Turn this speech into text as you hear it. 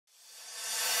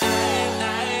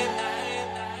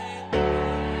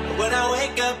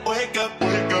wake up,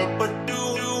 but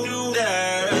do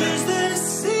that? Is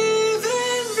this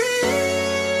even real?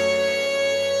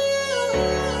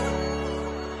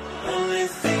 Only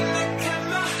thing that kept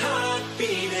my heart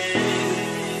beating.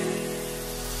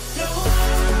 No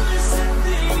one missing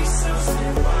things, so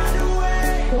stay wide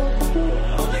awake.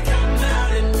 Only come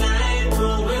out at night,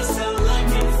 but we're still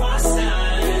looking for a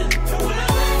sign. And when I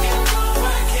wake up, oh,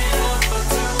 I can't help but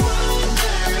to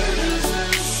wonder, is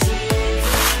this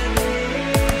even real?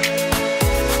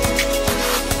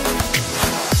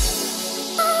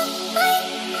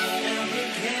 And we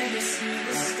can't see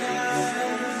the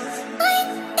stars.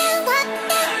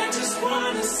 I just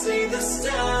wanna see the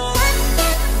stars.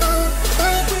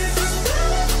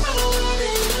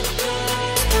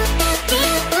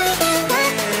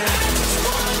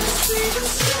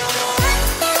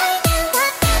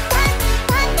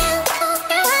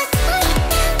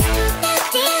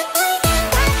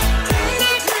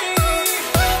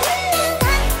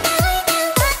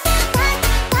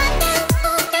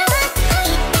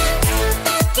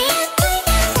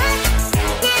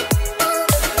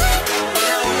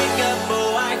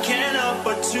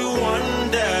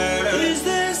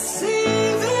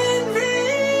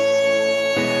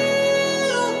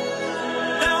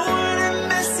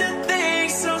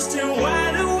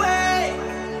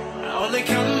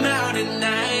 Come out at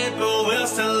night, but we're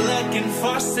still looking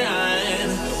for a sign.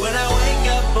 When I wake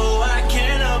up, oh, I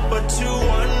can't help but to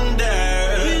wonder,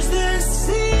 is this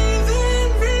even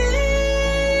real?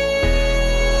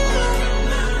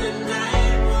 Come out at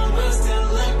night, but we're still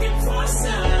looking for a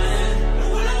sign.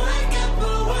 When I wake up,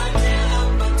 oh, I can't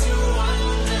help but to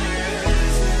wonder,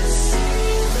 is this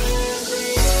even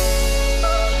real?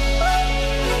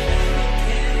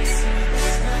 Can't see the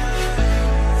stars.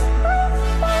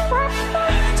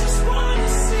 I just wanna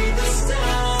see the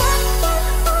stars.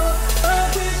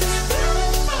 With the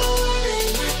falling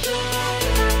in the dark.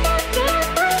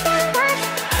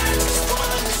 I just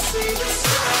wanna see the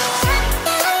stars.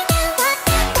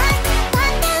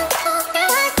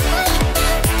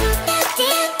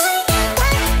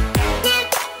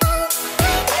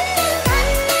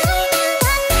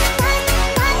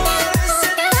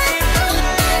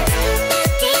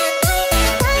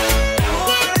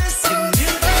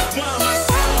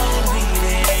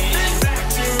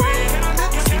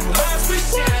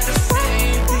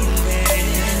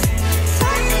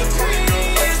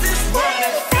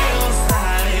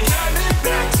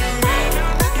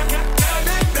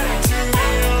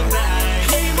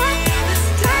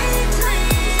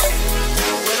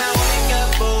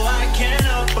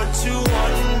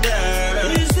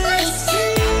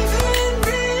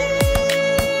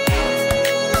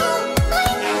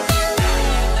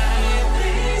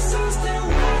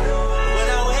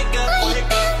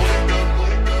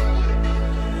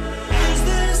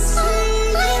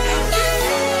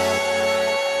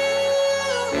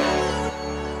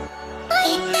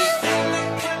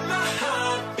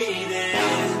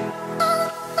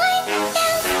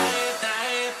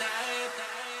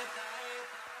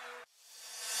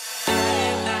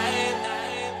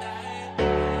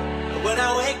 When I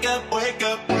wake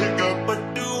up, but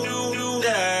do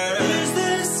that? Is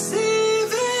this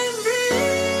even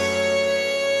real?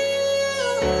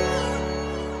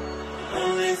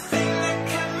 Only thing that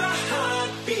kept my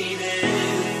heart beating.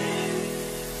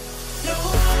 No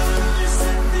one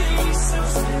missing things, so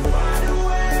stay wide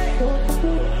awake.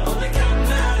 Only come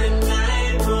out at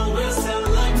night, but we're still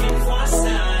looking for a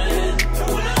sign. And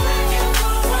when I wake up,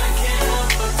 oh, I can't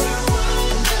help but to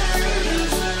wonder,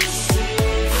 is this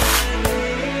even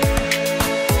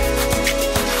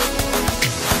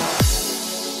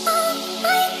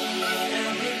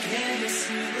and we can't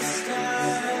see the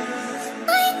stars.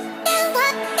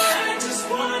 I just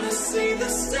wanna see the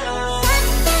stars.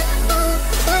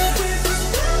 With the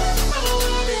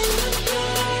falling in the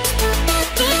dark.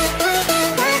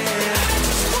 I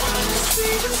just wanna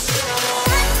see the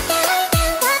stars.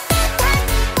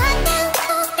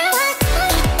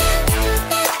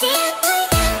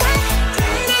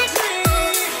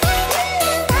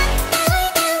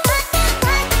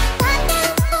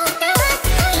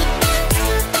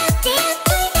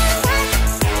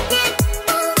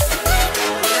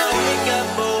 When I wake up,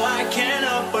 oh, I can't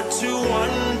help but to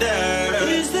wonder,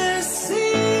 is this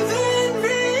even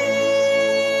real?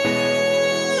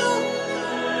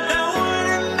 No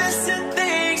one missing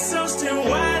things, so stay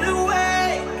wide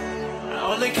awake. I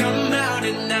only come out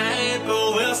at night, but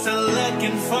we're still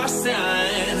looking for a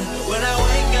sign. When I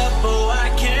wake up, oh, I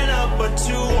can't help but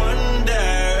to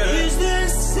wonder, is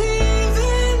this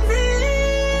even real?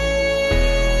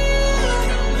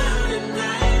 Come out at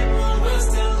night, but we're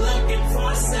still looking for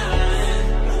a sign.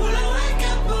 When I wake up,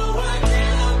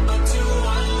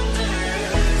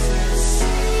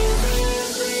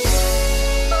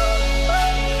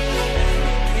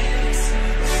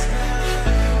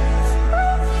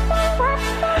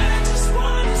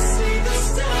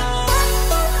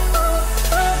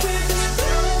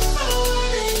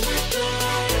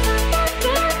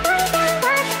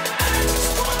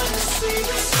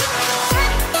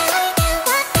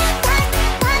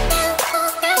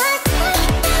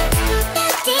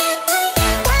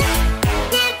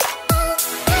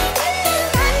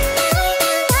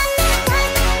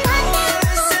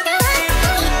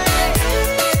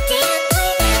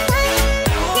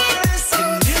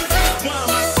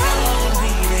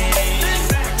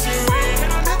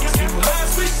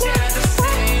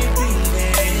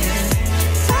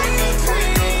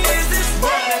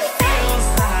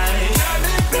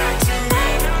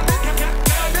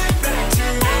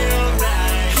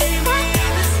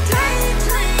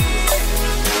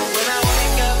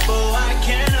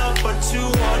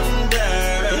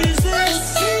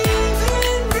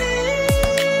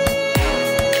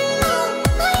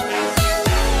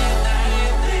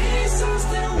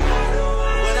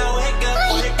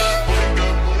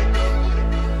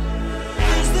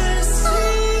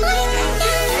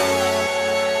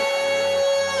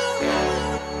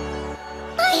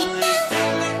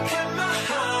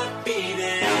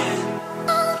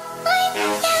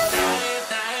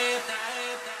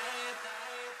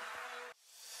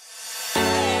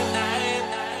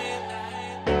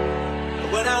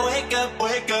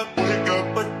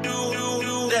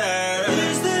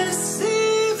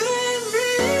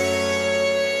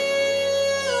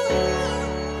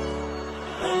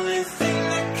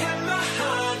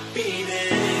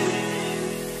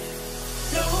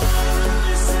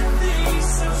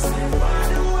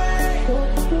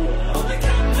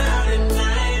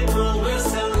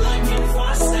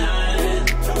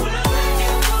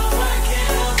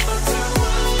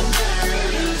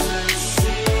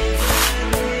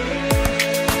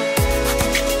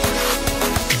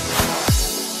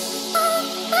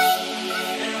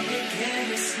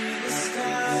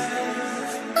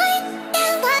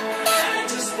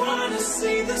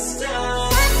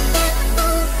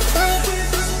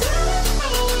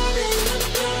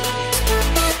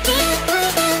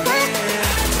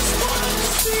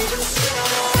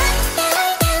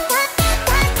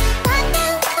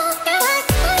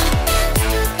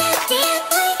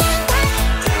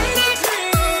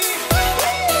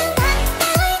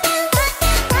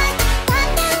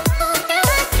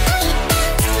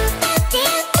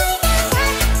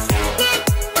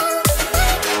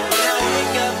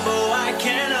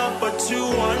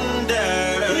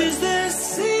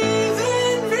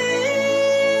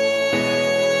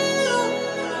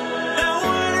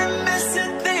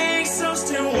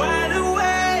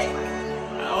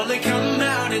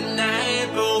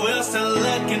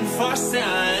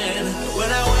 inside.